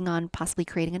working on possibly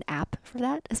creating an app for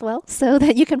that as well, so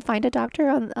that you can find a doctor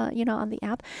on the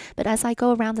app. But as I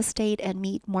go around the state and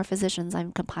meet more physicians,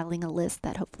 I'm compiling a list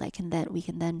that hopefully we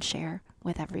can then share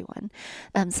with everyone.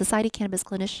 Society Cannabis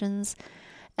Clinicians,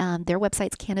 their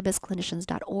website's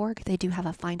cannabisclinicians.org. They do have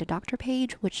a Find a Doctor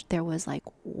page, which there was like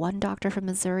one doctor from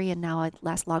Missouri, and now I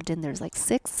last logged in, there's like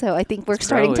 6. So I think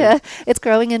it's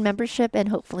growing in membership, and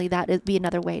hopefully that would be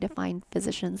another way to find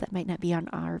physicians that might not be on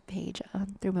our page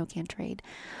through MoCan Trade.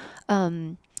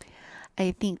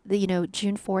 I think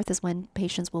June 4th is when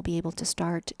patients will be able to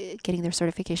start getting their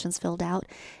certifications filled out.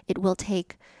 It will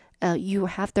take you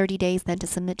have 30 days then to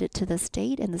submit it to the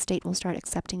state, and the state will start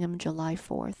accepting them July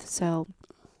 4th. So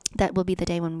that will be the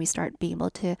day when we start being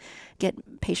able to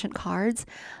get patient cards.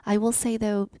 I will say,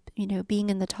 though,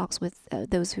 being in the talks with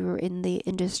those who are in the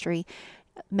industry,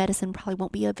 medicine probably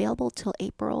won't be available till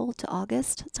April to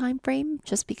August timeframe,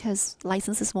 just because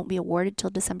licenses won't be awarded till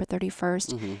December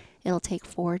 31st. Mm-hmm. It'll take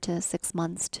 4 to 6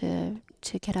 months to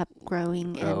get up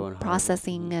growing and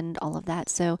processing and all of that.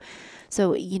 So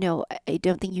I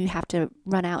don't think you have to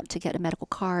run out to get a medical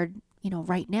card.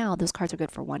 Right now, those cards are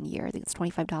good for 1 year. I think it's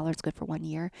 $25, good for 1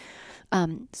 year.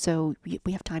 So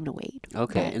we have time to wait.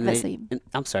 Okay. And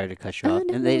I'm sorry to cut you off.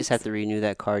 And they just have to renew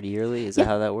that card yearly? Is that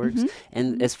how that works? Mm-hmm.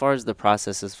 And as far as the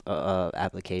process of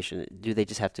application, do they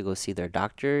just have to go see their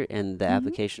doctor and the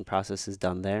application process is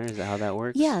done there? Is that how that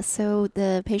works? Yeah. So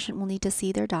the patient will need to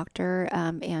see their doctor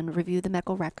and review the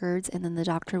medical records, and then the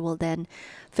doctor will then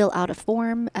fill out a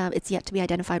form. It's yet to be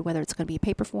identified whether it's going to be a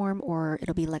paper form or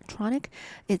it'll be electronic.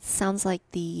 It sounds like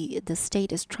the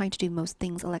state is trying to do most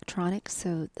things electronic,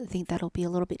 so I think that'll be a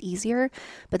little bit easier.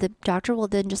 But the doctor will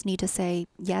then just need to say,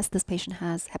 yes, this patient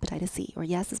has hepatitis C, or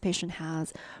yes, this patient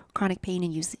has chronic pain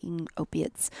and using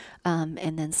opiates, and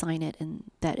then sign it, and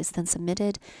that is then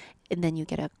submitted, and then you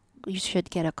should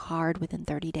get a card within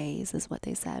 30 days, is what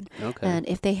they said. Okay. And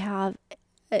if they have,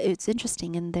 it's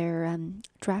interesting, in their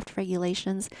draft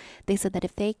regulations, they said that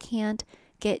if they can't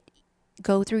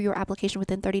go through your application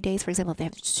within 30 days. For example, if they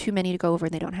have too many to go over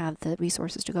and they don't have the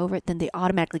resources to go over it, then they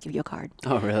automatically give you a card.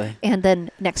 Oh, really? And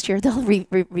then next year they'll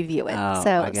review it. Oh,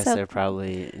 so I guess they're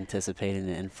probably anticipating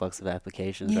the influx of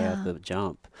applications right off the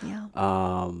jump.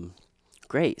 Yeah.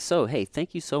 Great. So, hey,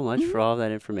 thank you so much for all of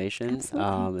that information.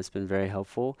 Absolutely. It's been very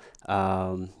helpful.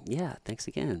 Thanks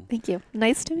again. Thank you.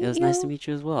 Nice to meet you. It was nice to meet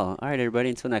you as well. All right, everybody.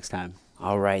 Until next time.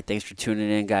 All right. Thanks for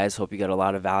tuning in, guys. Hope you got a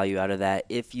lot of value out of that.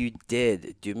 If you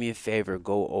did, do me a favor.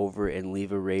 Go over and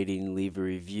leave a rating, leave a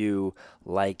review,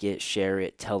 like it, share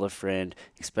it, tell a friend,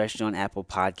 especially on Apple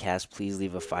Podcasts. Please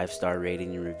leave a 5-star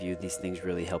rating and review. These things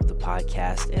really help the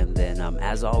podcast. And then,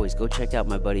 as always, go check out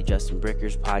my buddy Justin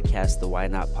Bricker's podcast, the Why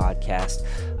Not Podcast.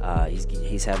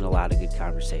 He's having a lot of good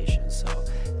conversations. So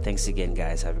thanks again,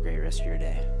 guys. Have a great rest of your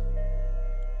day.